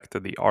to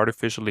the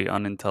Artificially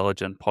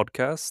Unintelligent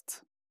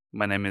podcast.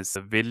 My name is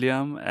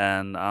William,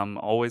 and I'm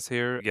always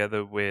here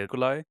together with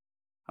Kulai.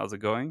 How's it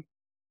going?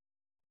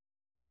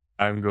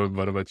 I'm good.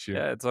 What about you?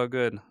 Yeah, it's all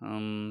good.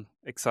 I'm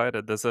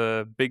excited. There's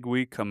a big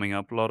week coming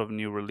up, a lot of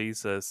new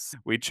releases.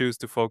 We choose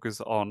to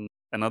focus on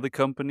another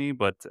company,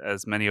 but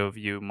as many of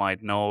you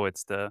might know,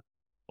 it's the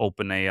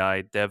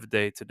OpenAI Dev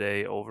Day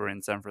today over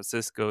in San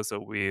Francisco. So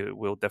we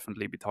will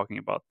definitely be talking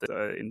about this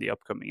in the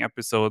upcoming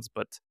episodes.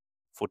 But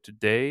for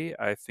today,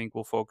 I think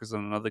we'll focus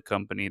on another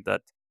company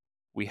that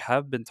we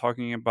have been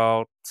talking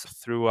about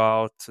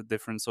throughout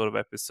different sort of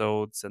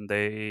episodes, and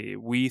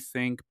we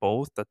think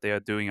both that they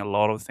are doing a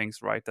lot of things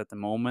right at the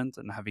moment,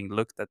 and having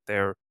looked at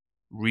their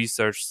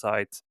research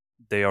site,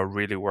 they are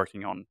really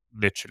working on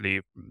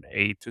literally from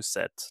A to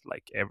Z,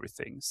 like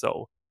everything.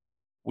 So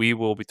we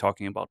will be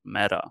talking about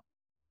Meta.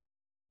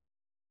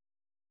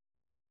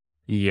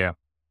 Yeah.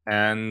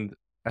 And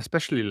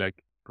especially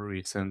like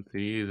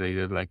recently, they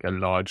did like a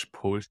large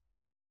push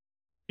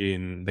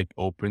in like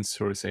open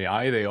source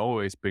AI. They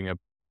always bring a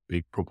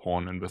big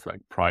proponent with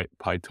like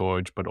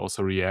PyTorch, but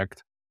also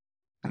React.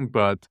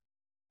 But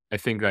I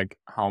think like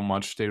how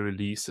much they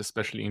release,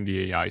 especially in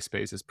the AI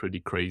space, is pretty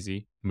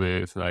crazy.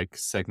 With like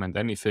Segment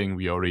Anything,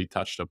 we already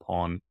touched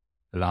upon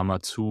Llama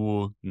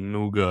 2,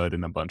 Nougat,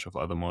 and a bunch of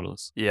other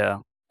models. Yeah,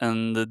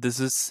 and this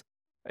is,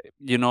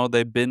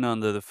 they've been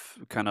under the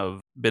kind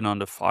of been on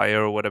the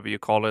fire or whatever you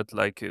call it,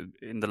 like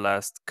in the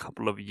last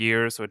couple of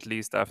years, or at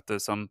least after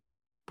some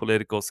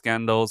political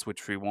scandals,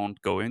 which we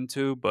won't go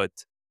into. But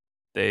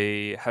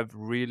they have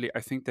really,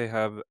 I think they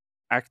have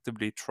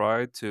actively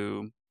tried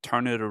to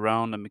turn it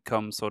around and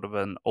become sort of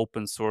an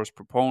open source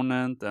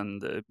proponent,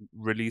 and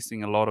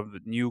releasing a lot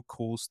of new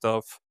cool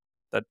stuff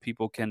that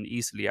people can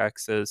easily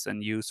access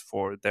and use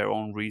for their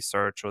own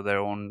research or their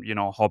own,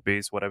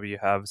 hobbies, whatever you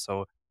have.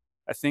 So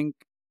I think,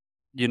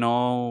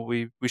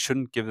 we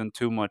shouldn't give them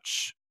too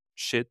much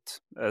shit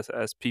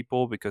as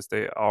people, because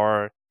they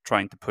are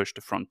trying to push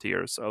the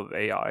frontiers of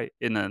AI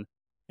in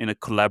a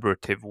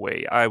collaborative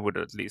way. I would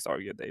at least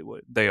argue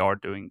they are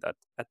doing that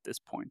at this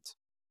point.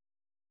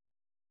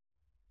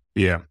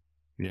 Yeah.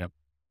 Yeah.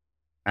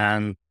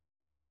 And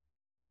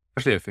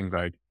actually, I think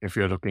like if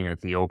you're looking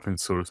at the open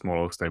source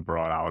models they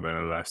brought out in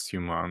the last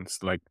few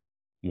months, like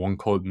one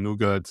called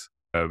Nougat,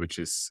 which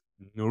is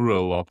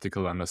Neural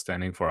Optical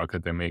Understanding for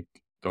Academic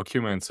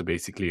Documents, so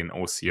basically an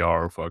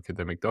OCR for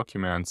academic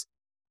documents,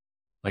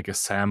 like a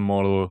SAM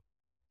model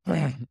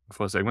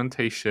for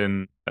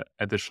segmentation,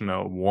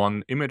 additional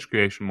one image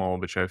creation model,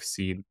 which I've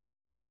seen,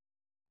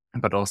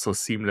 but also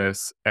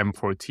Seamless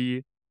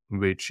M4T,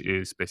 which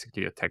is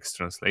basically a text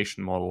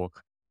translation model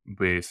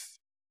with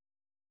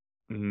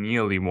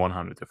nearly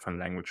 100 different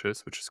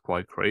languages, which is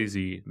quite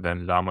crazy.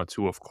 Then Llama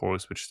 2, of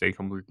course, which they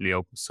completely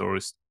open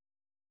sourced,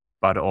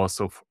 but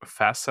also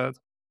Facet,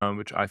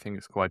 which I think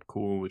is quite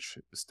cool, which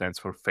stands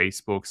for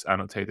Facebook's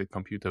Annotated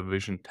Computer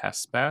Vision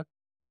Testbed,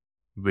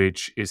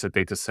 which is a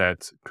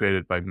dataset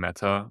created by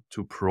Meta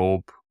to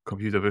probe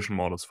computer vision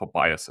models for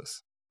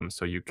biases.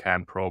 So you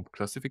can probe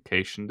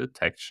classification,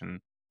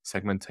 detection,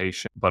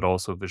 segmentation, but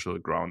also visual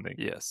grounding.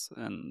 Yes,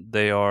 and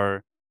they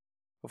are,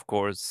 of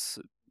course,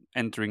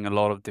 entering a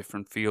lot of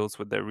different fields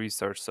with their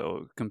research,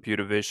 so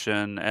computer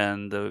vision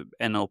and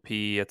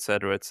NLP,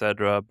 etc.,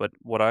 etc. But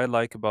what I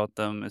like about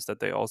them is that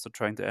they're also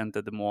trying to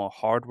enter the more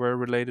hardware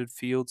related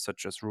fields,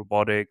 such as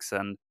robotics,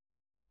 and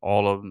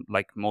all of,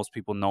 like, most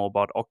people know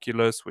about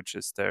Oculus, which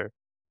is their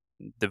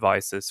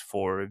devices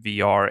for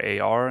VR,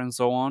 AR, and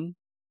so on,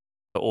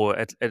 or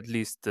at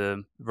least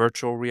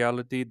virtual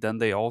reality. Then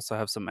they also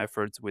have some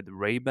efforts with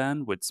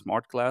Ray-Ban, with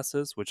smart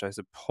glasses, which I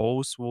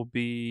suppose will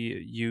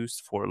be used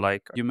for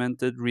like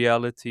augmented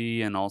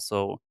reality, and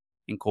also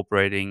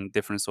incorporating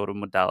different sort of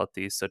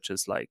modalities, such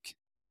as like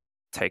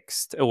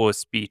text or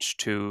speech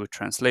to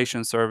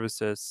translation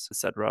services,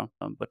 etc.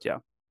 But yeah,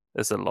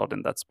 there's a lot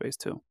in that space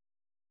too.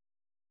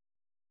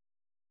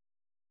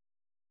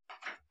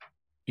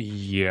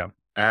 Yeah.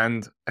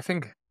 And I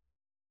think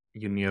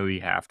you nearly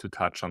have to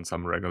touch on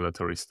some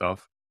regulatory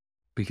stuff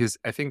because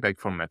I think, like,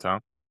 for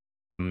Meta,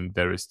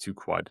 there is two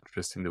quite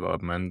interesting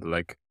development.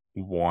 Like,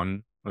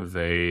 one,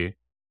 in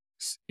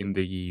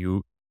the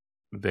EU,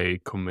 they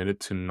committed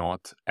to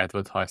not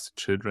advertise to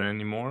children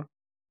anymore.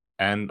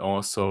 And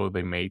also,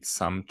 they made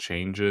some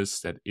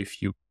changes that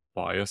if you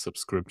buy a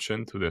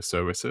subscription to their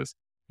services,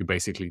 you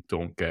basically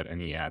don't get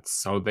any ads.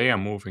 So they are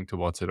moving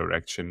towards a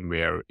direction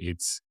where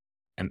it's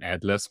an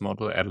adless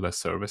model, adless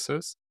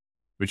services,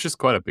 which is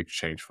quite a big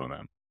change for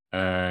them.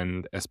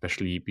 And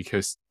especially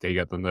because they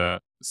get under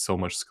so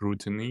much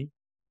scrutiny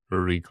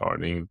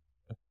regarding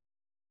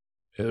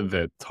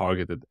the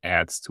targeted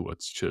ads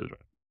towards children.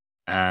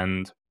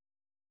 And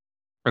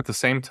at the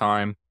same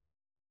time,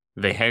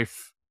 they have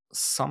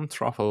some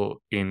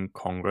trouble in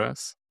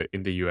Congress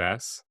in the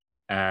US,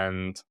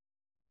 and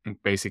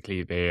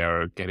basically they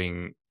are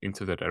getting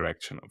into the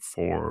direction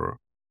for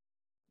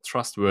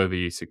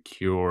trustworthy,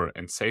 secure,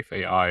 and safe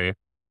AI,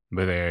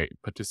 where they're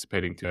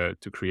participating to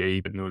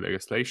create new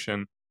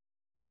legislation.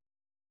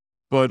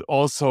 But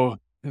also,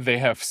 they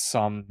have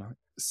some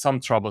some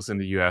troubles in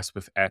the US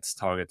with ads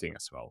targeting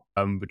as well,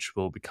 which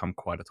will become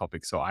quite a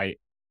topic. So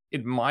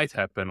it might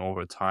happen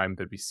over time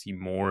that we see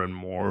more and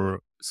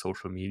more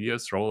social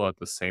medias roll out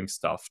the same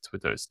stuff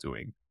Twitter is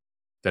doing,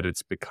 that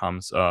it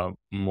becomes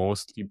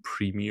mostly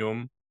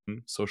premium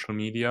social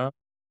media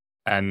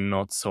and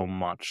not so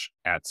much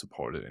ad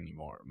supported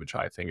anymore, which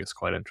I think is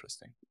quite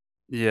interesting.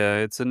 Yeah,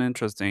 it's an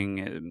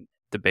interesting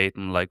debate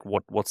on like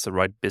what's the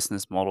right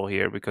business model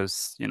here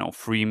because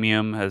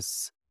freemium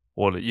has,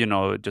 well,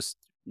 just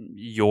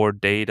your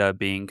data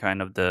being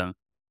kind of the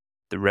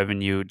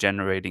revenue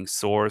generating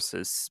source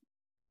is,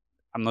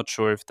 I'm not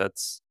sure if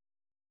that's,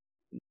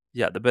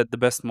 yeah, the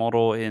best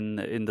model in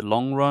the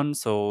long run.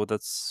 So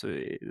that's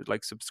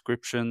like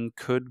subscription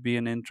could be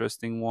an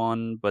interesting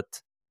one,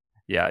 but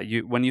yeah,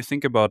 you when you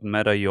think about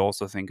meta, you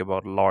also think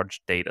about large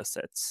data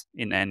sets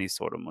in any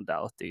sort of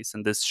modalities.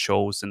 And this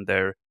shows in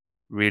their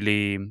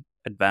really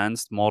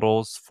advanced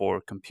models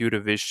for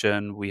computer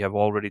vision. We have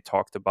already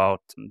talked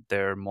about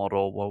their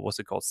model, what was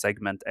it called?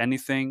 Segment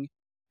anything,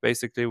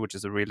 basically, which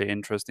is a really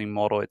interesting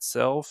model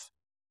itself.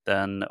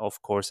 Then,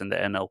 of course, in the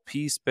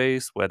NLP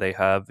space, where they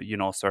have,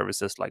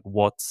 services like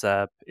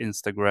WhatsApp,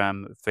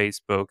 Instagram,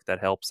 Facebook that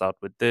helps out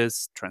with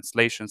this,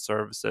 translation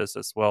services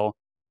as well.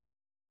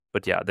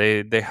 But yeah,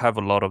 they have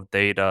a lot of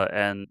data,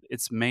 and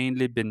it's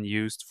mainly been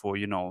used for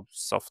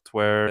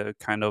software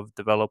kind of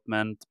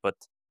development. But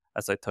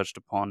as I touched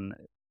upon,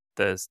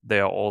 they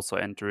are also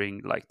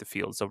entering like the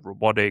fields of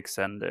robotics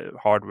and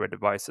hardware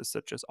devices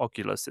such as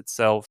Oculus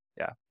itself.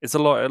 Yeah, it's a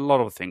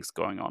lot of things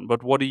going on.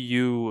 But what do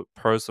you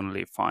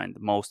personally find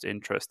most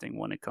interesting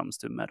when it comes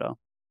to meta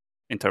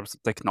in terms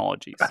of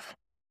technologies?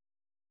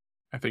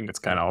 I think it's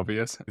kind of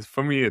obvious.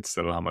 For me, it's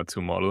the Llama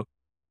 2 model,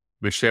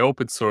 which they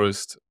open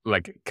sourced,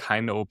 like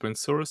kind of open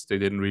source. They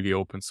didn't really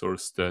open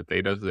source the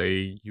data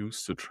they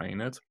used to train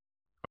it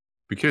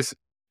because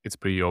it's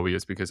pretty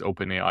obvious because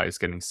OpenAI is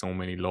getting so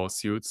many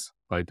lawsuits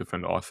by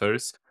different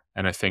authors.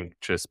 And I think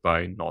just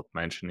by not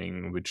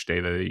mentioning which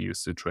data they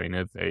used to train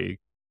it, they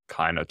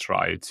kind of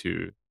try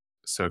to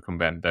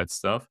circumvent that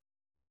stuff.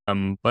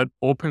 But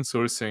open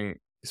sourcing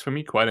is for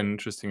me quite an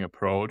interesting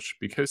approach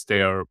because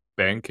they are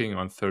banking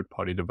on third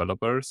party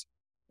developers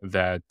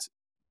that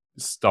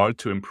start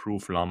to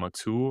improve Llama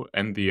 2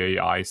 and the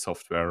AI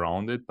software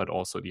around it, but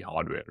also the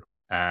hardware.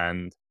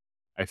 And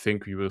I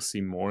think we will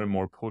see more and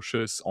more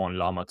pushes on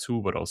Llama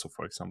 2, but also,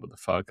 for example, the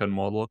Falcon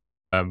model,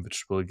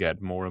 which will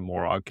get more and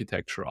more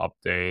architecture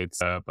updates,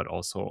 but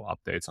also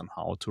updates on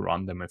how to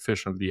run them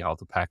efficiently, how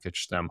to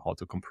package them, how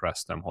to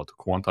compress them, how to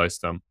quantize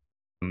them,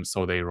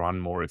 so they run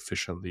more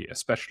efficiently,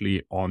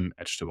 especially on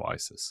edge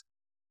devices.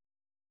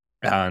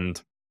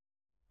 And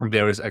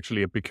there is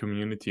actually a big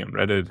community on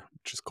Reddit,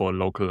 which is called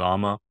Local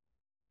Llama,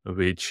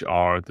 which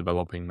are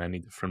developing many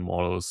different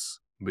models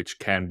which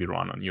can be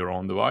run on your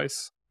own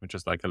device, which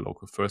is like a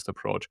local first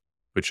approach,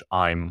 which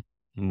I'm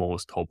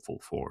most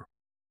hopeful for.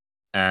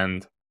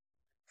 And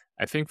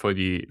I think for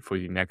the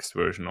next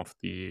version of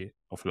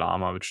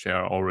Llama, which they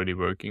are already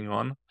working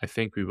on, I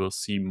think we will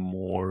see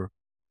more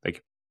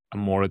like a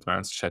more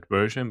advanced chat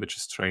version, which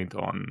is trained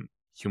on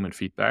human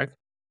feedback,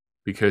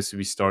 because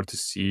we start to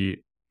see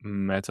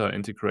Meta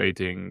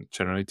integrating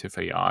generative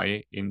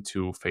AI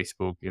into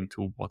Facebook,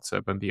 into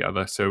WhatsApp, and the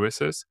other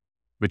services,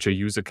 which a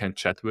user can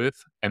chat with.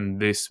 And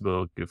this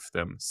will give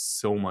them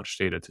so much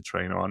data to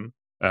train on,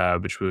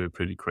 which will be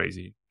pretty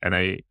crazy. And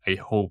I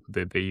hope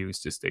that they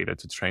use this data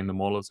to train the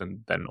models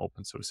and then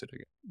open source it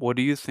again. What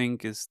do you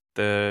think is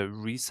the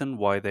reason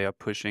why they are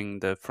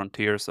pushing the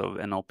frontiers of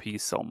NLP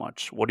so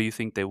much? What do you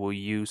think they will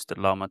use the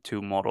Llama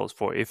 2 models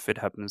for if it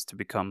happens to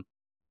become,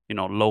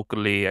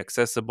 locally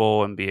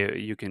accessible and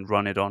you can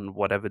run it on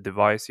whatever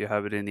device you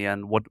have it in the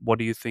end? What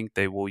do you think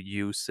they will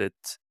use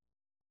it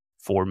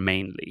for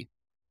mainly?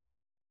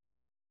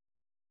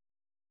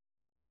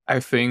 I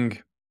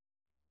think,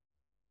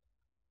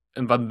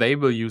 and what they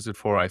will use it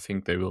for, I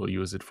think they will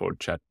use it for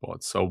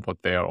chatbots. So what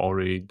they are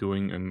already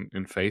doing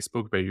in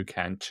Facebook, where you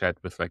can chat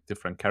with like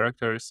different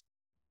characters,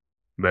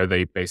 where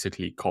they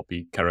basically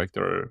copy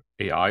character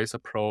AI's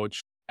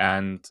approach,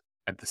 and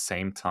at the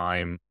same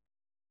time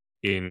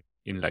in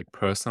like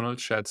personal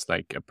chats,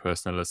 like a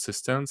personal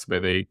assistance, where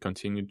they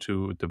continue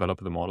to develop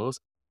the models.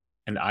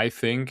 And I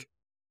think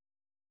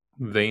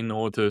they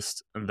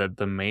noticed that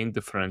the main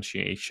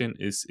differentiation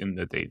is in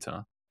the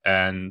data.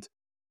 And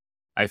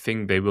I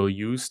think they will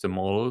use the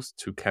models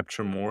to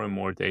capture more and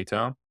more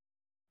data,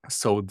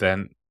 so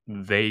then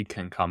they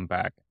can come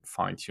back and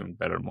fine tune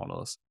better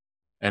models.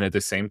 And at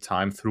the same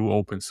time, through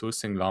open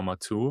sourcing Llama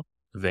 2,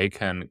 they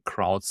can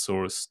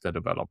crowdsource the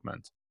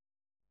development,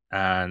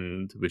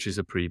 and which is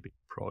a pretty big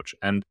approach.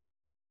 And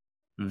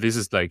this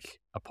is like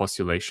a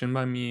postulation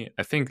by me.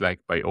 I think like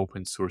by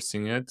open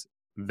sourcing it,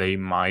 they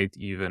might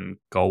even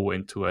go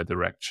into a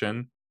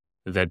direction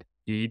that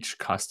each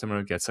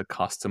customer gets a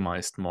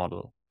customized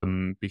model.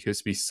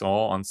 Because we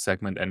saw on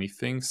Segment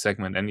Anything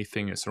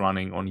is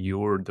running on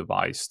your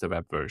device, the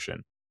web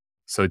version.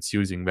 So it's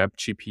using web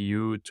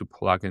GPU to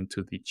plug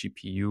into the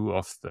GPU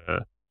of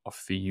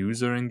the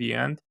user in the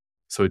end.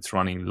 So it's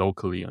running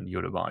locally on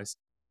your device.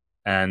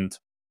 And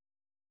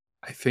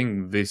I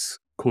think this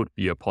could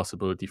be a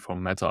possibility for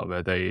Meta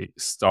where they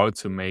start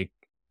to make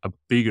a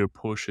bigger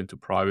push into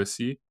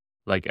privacy,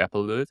 like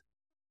Apple did,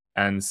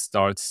 and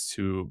starts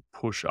to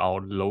push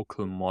out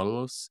local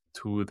models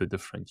to the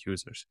different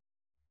users.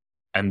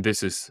 And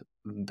that's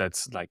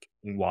like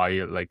why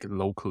like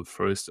local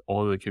first,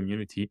 all the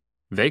community,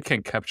 they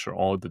can capture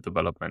all the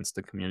developments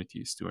the community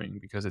is doing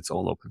because it's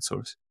all open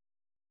source.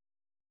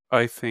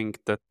 I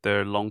think that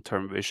their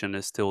long-term vision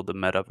is still the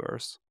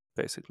metaverse,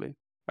 basically.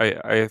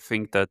 I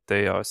think that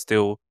they are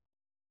still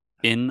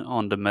in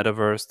on the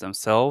metaverse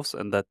themselves,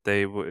 and that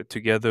they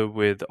together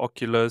with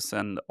Oculus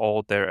and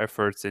all their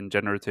efforts in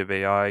generative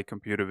AI,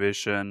 computer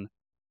vision,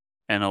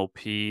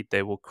 NLP,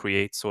 they will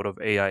create sort of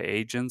AI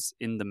agents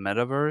in the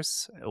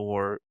metaverse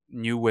or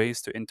new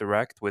ways to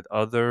interact with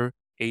other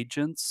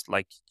agents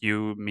like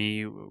you,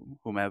 me,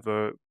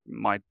 whomever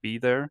might be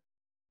there.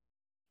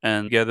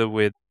 And together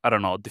with, I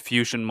don't know,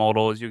 diffusion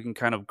models, you can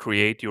kind of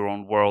create your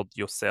own world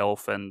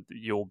yourself, and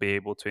you'll be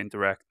able to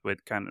interact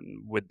with kind of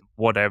with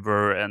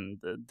whatever. And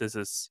this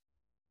is,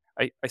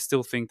 I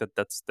still think that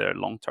that's their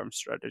long term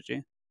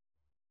strategy.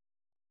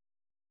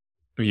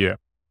 Yeah.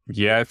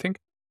 Yeah, I think.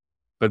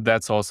 But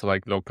that's also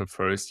like local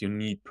first. You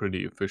need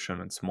pretty efficient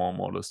and small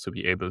models to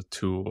be able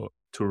to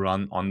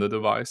run on the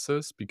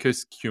devices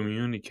because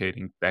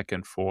communicating back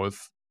and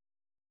forth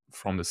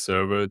from the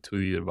server to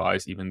the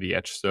device, even the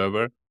edge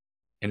server,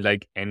 in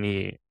like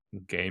any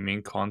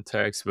gaming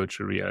context,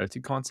 virtual reality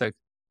context,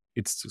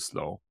 it's too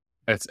slow.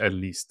 It's at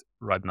least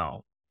right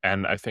now.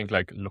 And I think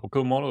like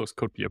local models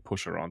could be a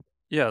push around.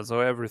 Yeah,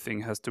 so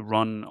everything has to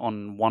run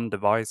on one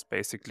device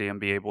basically and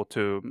be able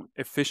to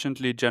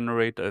efficiently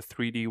generate a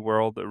 3D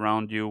world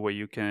around you where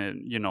you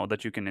can,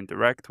 that you can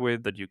interact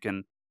with, that you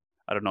can,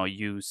 I don't know,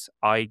 use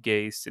eye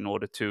gaze in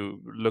order to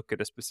look at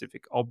a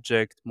specific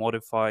object,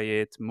 modify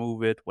it,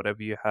 move it,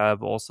 whatever you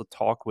have. Also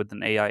talk with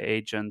an AI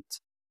agent,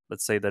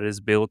 let's say that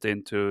is built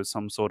into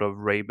some sort of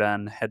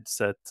Ray-Ban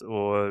headset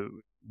or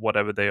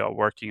whatever they are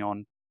working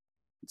on,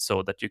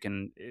 so that you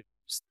can.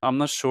 I'm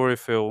not sure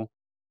if it'll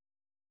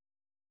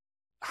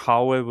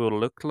how it will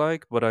look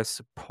like, but I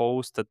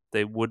suppose that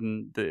they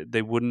wouldn't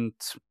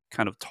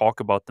kind of talk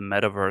about the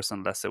metaverse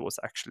unless it was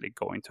actually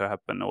going to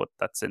happen or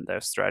that's in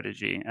their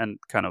strategy, and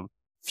kind of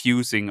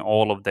fusing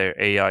all of their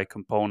AI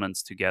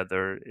components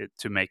together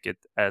to make it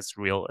as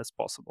real as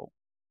possible.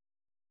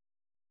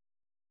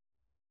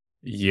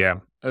 Yeah.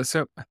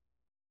 So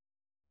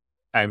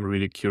I'm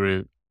really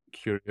curious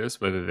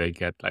whether they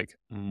get like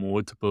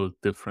multiple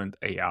different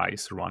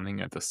AIs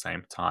running at the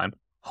same time,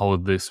 how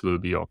this will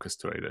be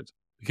orchestrated.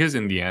 Because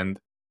in the end,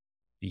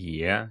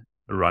 yeah,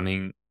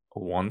 running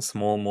one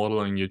small model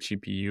on your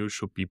GPU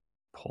should be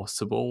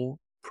possible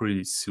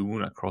pretty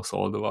soon across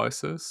all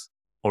devices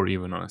or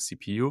even on a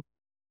CPU.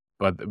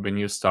 But when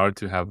you start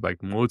to have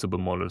like multiple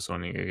models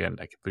running again,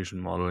 like a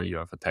vision model, you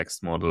have a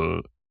text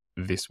model,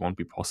 this won't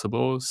be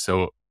possible.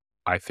 So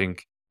I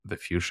think the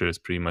future is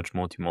pretty much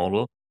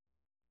multimodal.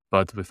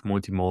 But with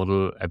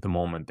multimodal, at the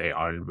moment, they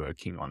aren't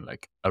working on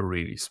like a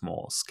really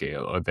small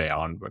scale, or they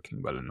aren't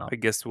working well enough. I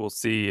guess we'll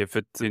see if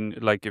it's in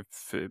like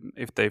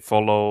if they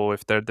follow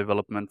if their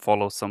development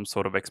follows some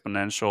sort of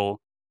exponential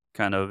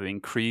kind of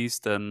increase,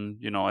 then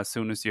as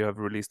soon as you have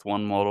released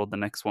one model, the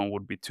next one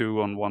would be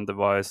two on one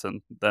device,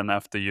 and then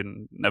after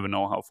you never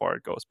know how far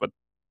it goes. But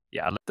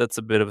yeah, that's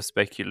a bit of a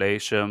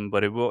speculation,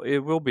 but it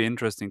will be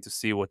interesting to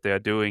see what they are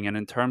doing. And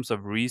in terms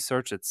of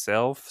research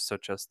itself,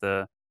 such as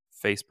the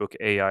Facebook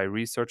AI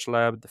Research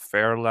Lab, the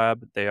FAIR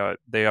Lab, they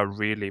are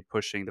really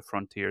pushing the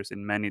frontiers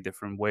in many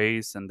different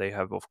ways, and they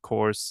have, of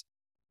course,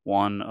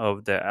 one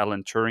of the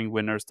Alan Turing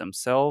winners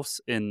themselves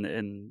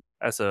in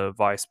as a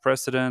vice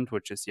president,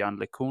 which is Jan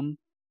LeCun,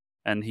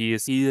 and he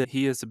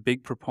is a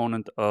big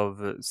proponent of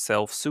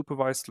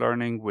self-supervised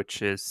learning,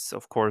 which is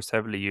of course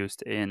heavily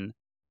used in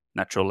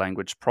natural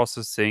language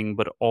processing,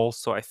 but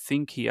also I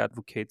think he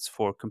advocates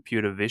for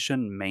computer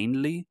vision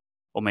mainly,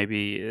 or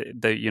maybe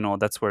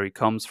that's where he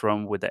comes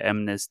from with the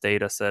MNIST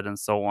data set and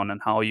so on,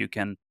 and how you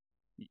can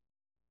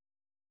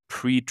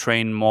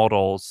pre-train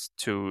models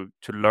to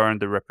learn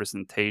the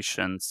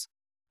representations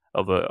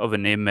of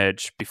an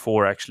image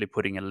before actually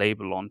putting a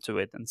label onto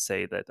it and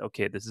say that,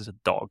 okay, this is a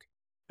dog,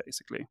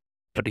 basically.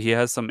 But he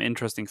has some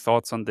interesting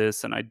thoughts on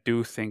this, and I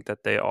do think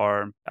that they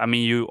are. I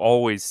mean, you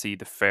always see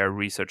the FAIR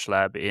Research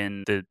Lab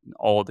in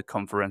all the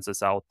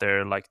conferences out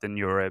there, like the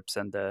NeurIPS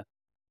and the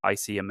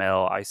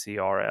ICML,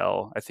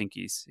 ICRL. I think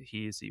he's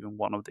even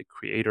one of the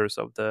creators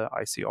of the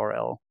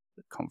ICRL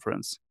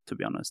conference, to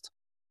be honest.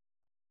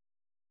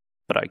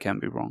 But I can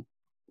be wrong.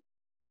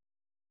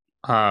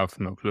 I have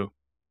no clue.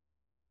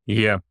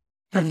 Yeah.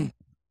 And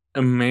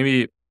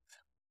maybe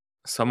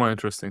some more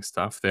interesting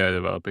stuff they are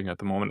developing at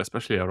the moment,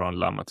 especially around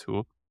Llama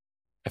 2.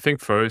 I think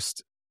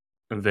first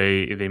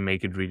they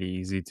make it really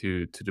easy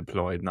to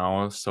deploy it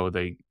now. So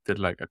they did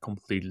like a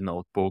complete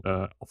notebook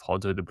of how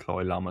to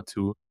deploy Llama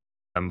 2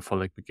 for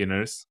like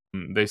beginners.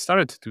 They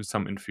started to do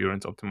some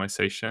inference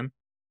optimization,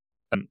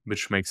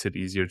 which makes it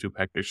easier to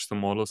package the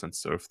models and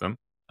serve them.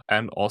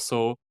 And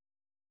also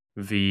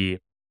the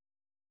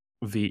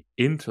the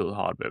Intel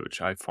hardware,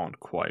 which I found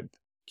quite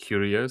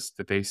curious,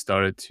 that they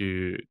started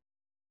to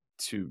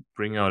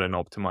bring out an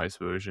optimized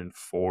version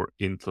for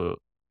Intel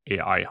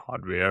AI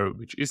hardware,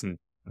 which isn't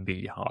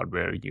the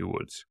hardware you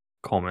would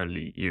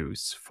commonly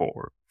use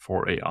for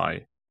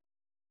AI.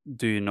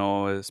 Do you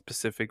know a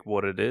specific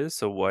what it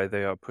is or why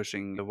they are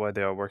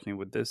working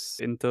with this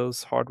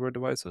Intel's hardware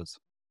devices?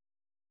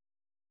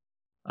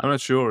 I'm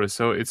not sure.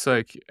 So it's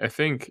like I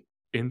think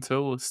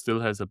Intel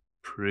still has a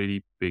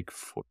pretty big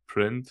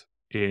footprint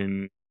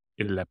in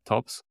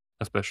laptops,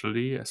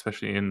 especially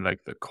in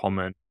like the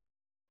common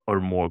or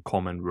more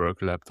common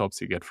work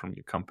laptops you get from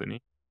your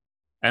company.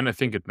 And I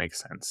think it makes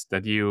sense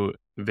that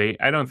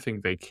I don't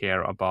think they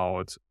care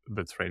about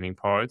the training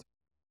part.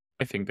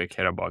 I think they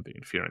care about the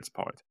inference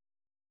part.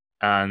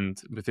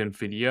 And with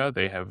NVIDIA,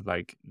 they have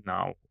like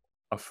now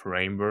a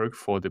framework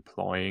for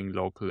deploying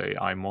local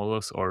AI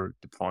models or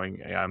deploying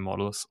AI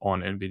models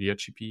on NVIDIA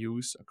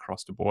GPUs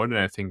across the board. And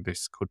I think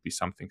this could be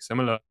something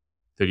similar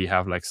that you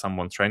have like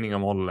someone training a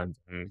model and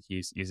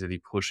he's easily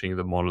pushing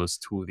the models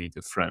to the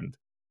different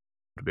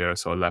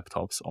hardwares or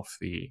laptops of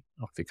the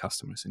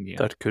customers in the end.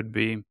 That could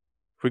be.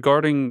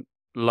 Regarding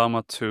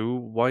Llama 2,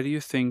 why do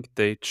you think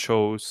they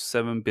chose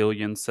 7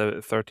 billion,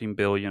 13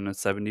 billion, and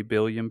 70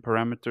 billion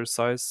parameter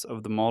size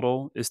of the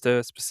model? Is there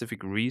a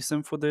specific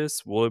reason for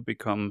this? Will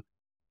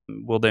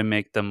they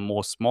make them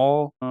more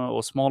small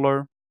or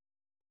smaller?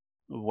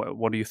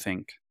 What do you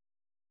think?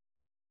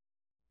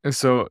 And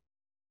so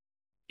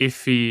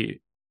if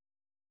we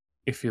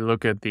if you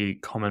look at the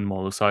common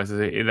model sizes,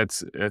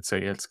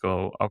 let's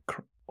go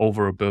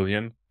over a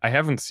billion. I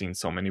haven't seen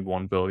so many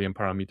 1 billion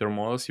parameter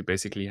models. You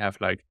basically have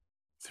like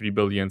 3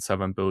 billion,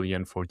 7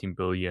 billion, 14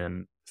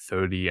 billion,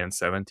 30, and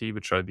 70,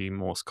 which are the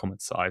most common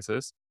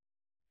sizes.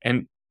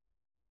 And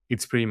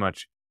it's pretty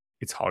much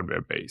it's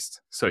hardware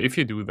based. So if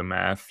you do the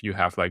math, you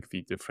have like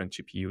the different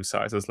GPU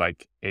sizes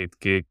like 8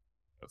 gig,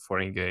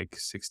 14 gig,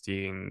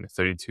 16,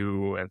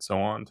 32, and so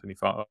on,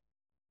 25.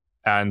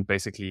 And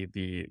basically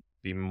the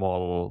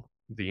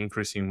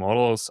increasing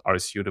models are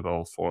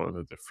suitable for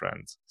the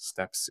different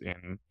steps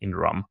in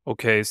RAM.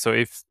 Okay, so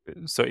if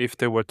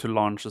they were to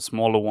launch a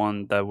smaller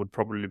one, that would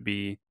probably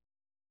be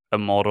a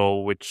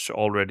model which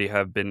already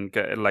have been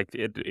like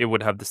it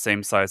would have the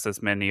same size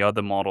as many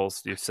other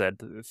models. You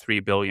said 3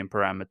 billion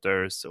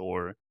parameters,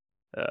 or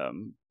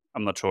I'm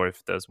not sure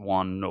if there's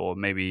one or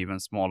maybe even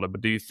smaller.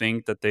 But do you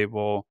think that they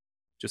will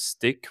just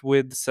stick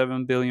with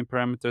 7 billion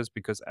parameters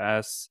because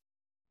as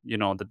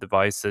the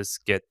devices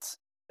get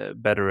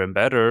better and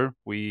better,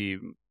 I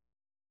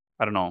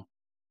don't know,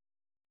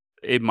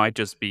 it might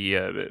just be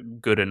a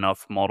good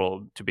enough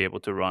model to be able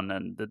to run,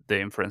 and the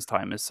inference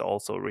time is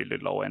also really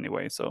low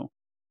anyway. So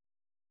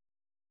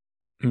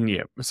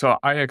Yeah. So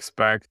I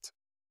expect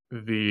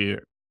the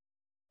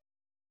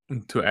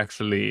to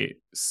actually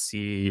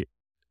see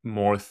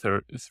more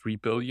 3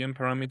 billion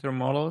parameter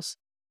models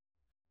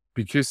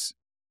because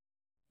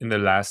in the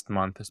last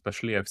month,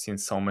 especially, I've seen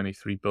so many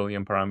 3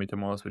 billion parameter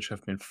models which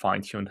have been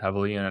fine tuned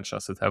heavily and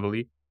adjusted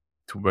heavily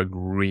to work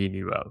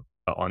really well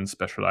on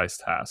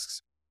specialized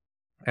tasks.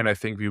 And I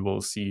think we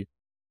will see,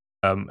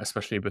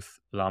 especially with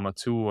Llama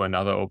 2 and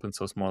other open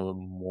source model,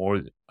 more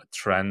a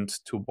trend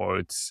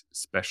towards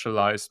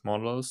specialized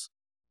models,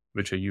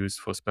 which are used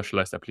for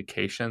specialized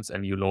applications,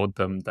 and you load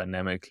them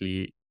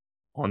dynamically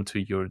onto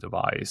your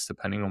device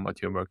depending on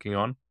what you're working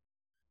on.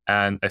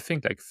 And I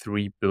think like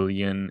 3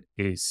 billion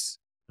is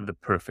the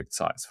perfect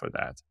size for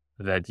that.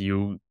 That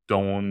you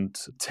don't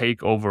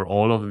take over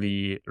all of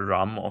the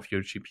RAM of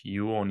your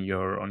GPU on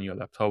your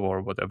laptop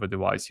or whatever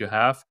device you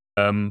have,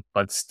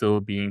 but still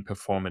being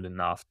performant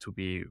enough to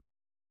be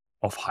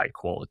of high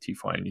quality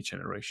for any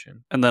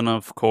generation. and then,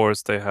 of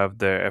course, they have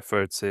their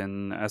efforts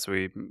in, as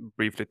we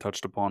briefly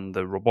touched upon,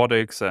 the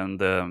robotics and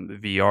the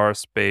VR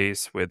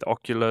space with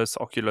Oculus.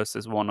 Oculus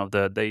is one of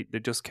they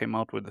just came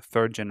out with the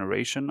third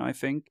generation, I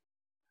think,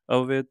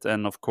 of it.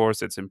 And of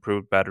course, it's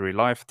improved battery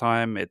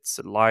lifetime. It's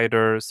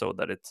lighter so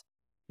that it's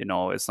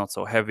not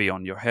so heavy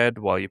on your head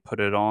while you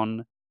put it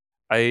on.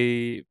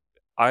 I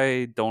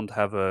I don't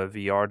have a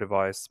VR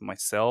device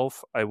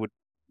myself. I would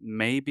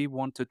maybe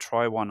want to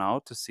try one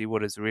out to see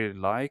what it's really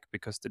like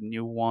because the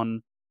new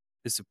one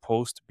is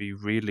supposed to be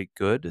really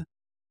good.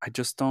 I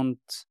just don't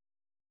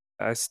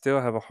I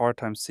still have a hard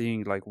time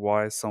seeing like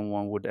why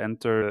someone would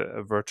enter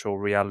a virtual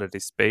reality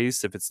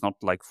space if it's not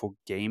like for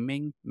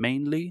gaming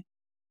mainly.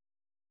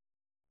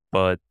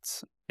 But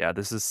yeah,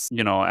 this is,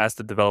 as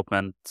the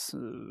development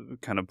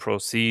kind of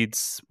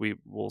proceeds, we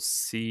will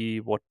see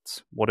what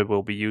it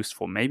will be used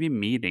for. Maybe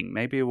meeting,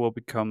 maybe it will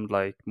become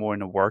like more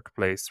in a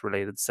workplace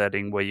related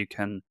setting where you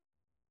can,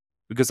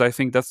 because I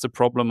think that's the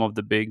problem of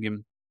the big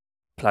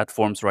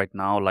platforms right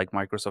now, like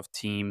Microsoft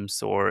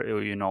Teams or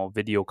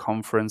video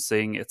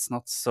conferencing. It's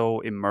not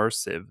so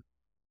immersive.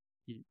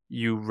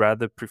 You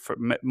rather prefer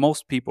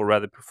most people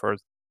rather prefer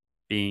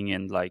being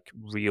in like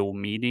real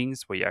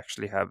meetings where you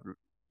actually have,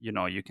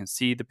 you can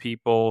see the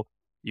people,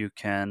 you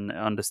can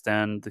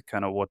understand the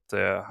kind of what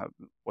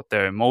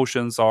their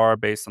emotions are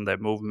based on their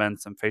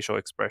movements and facial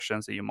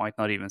expressions. And you might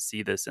not even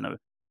see this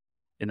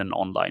in an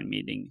online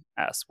meeting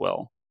as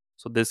well.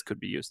 So this could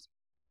be used.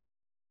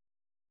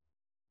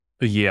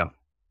 Yeah,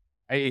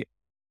 I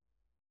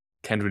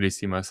can't really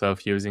see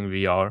myself using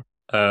VR,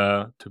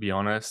 to be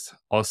honest.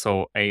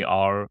 Also,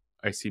 AR,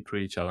 I see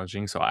pretty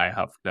challenging, so I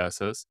have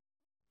glasses.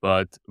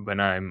 But when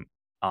I'm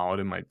out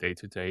in my day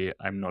to day,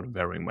 I'm not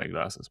wearing my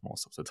glasses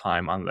most of the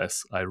time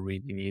unless I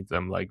really need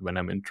them, like when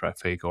I'm in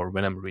traffic or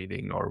when I'm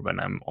reading or when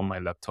I'm on my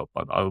laptop.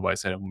 But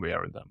otherwise, I don't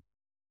wear them.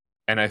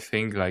 And I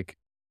think, like,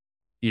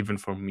 even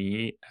for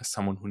me, as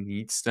someone who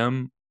needs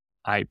them,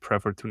 I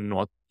prefer to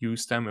not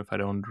use them if I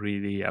don't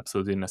really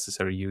absolutely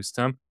necessarily use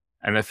them.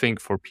 And I think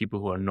for people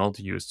who are not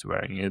used to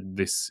wearing it,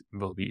 this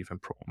will be even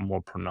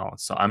more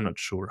pronounced. So I'm not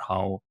sure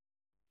how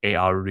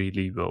AR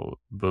really will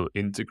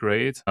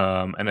integrate.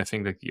 And I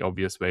think like the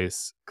obvious way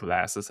is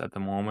glasses at the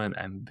moment,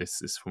 and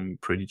this is for me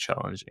pretty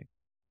challenging.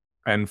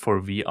 And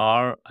for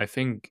VR, I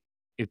think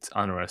it's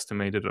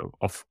underestimated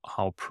of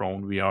how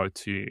prone we are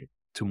to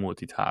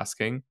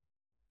multitasking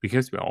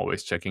because we're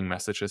always checking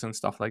messages and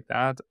stuff like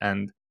that.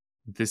 And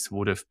this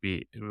would have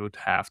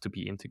to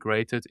be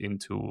integrated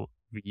into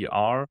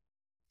VR.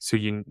 So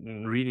you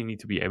really need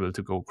to be able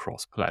to go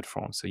cross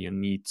platform. So you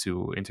need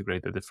to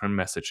integrate the different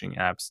messaging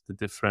apps, the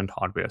different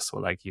hardware. So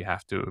like you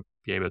have to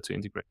be able to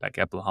integrate like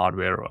Apple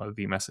hardware or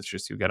the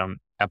messages you get on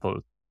Apple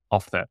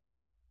off that.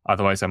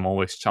 Otherwise, I'm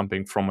always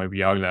jumping from my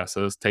VR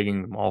glasses,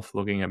 taking them off,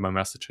 looking at my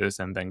messages,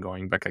 and then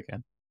going back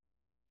again.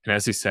 And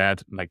as you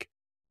said, like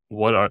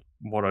what are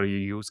your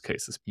use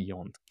cases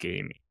beyond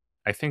gaming?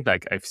 I think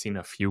like I've seen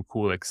a few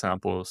cool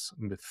examples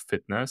with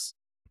fitness,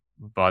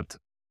 but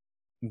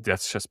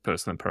that's just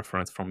personal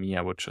preference for me.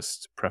 I would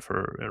just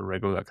prefer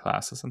regular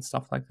classes and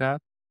stuff like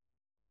that.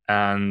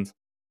 And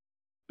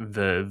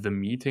the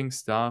meeting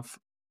stuff,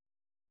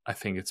 I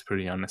think it's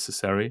pretty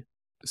unnecessary.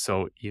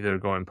 So either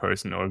go in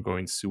person or go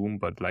in Zoom,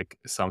 but like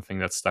something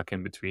that's stuck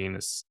in between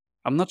is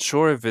I'm not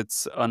sure if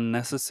it's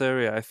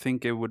unnecessary. I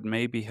think it would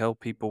maybe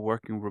help people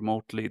working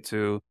remotely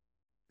to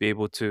be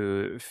able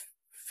to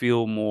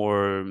feel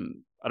more,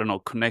 I don't know,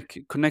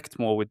 connect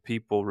more with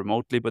people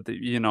remotely. But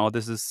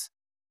this is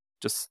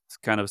just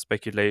kind of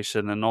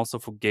speculation. And also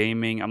for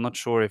gaming, I'm not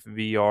sure if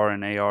VR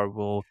and AR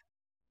will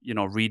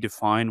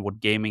redefine what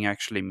gaming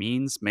actually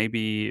means.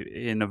 Maybe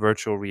in a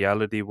virtual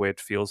reality where it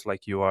feels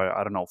like you are,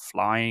 I don't know,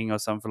 flying or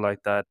something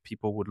like that.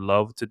 People would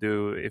love to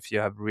do if you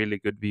have really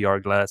good VR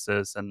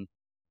glasses. And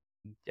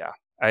yeah,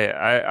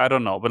 I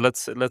don't know, but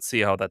let's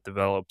see how that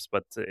develops.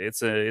 But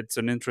it's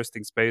an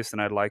interesting space,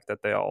 and I like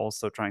that they are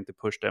also trying to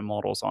push their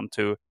models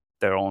onto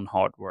their own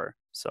hardware.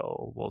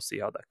 So we'll see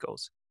how that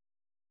goes.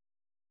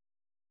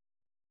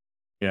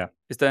 yeah,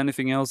 Is there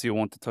anything else you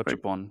want to touch great.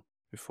 upon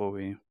before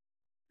we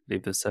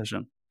leave this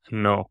session?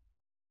 No,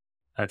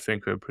 I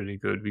think we're pretty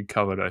good. We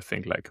covered, I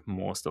think, like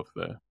most of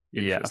the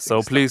Yeah, interesting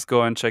so stuff. please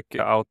go and check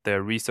out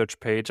their research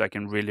page. I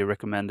can really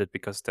recommend it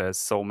because there's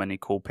so many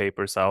cool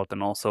papers out,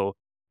 and also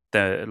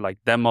the like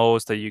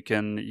demos that you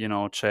can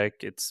check.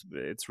 It's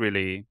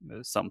really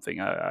something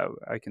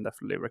I can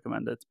definitely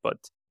recommend it.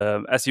 But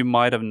as you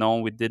might have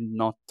known, we did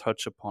not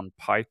touch upon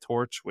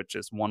PyTorch, which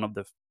is one of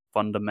the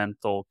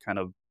fundamental kind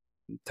of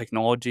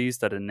technologies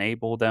that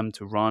enable them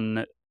to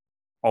run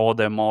all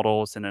their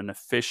models in an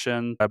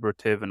efficient,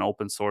 collaborative, and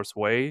open source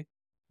way.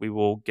 We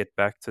will get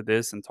back to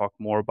this and talk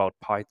more about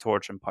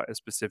PyTorch and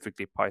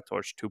specifically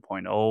PyTorch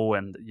 2.0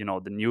 and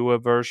the newer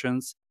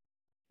versions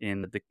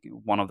in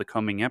one of the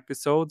coming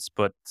episodes.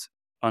 But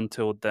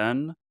until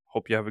then,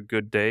 hope you have a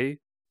good day.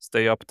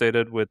 Stay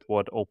updated with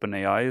what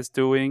OpenAI is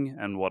doing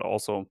and what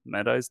also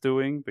Meta is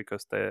doing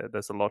because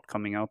there's a lot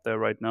coming out there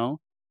right now.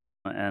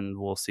 And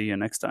we'll see you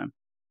next time.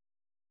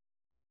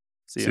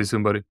 See See you you.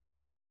 soon, buddy.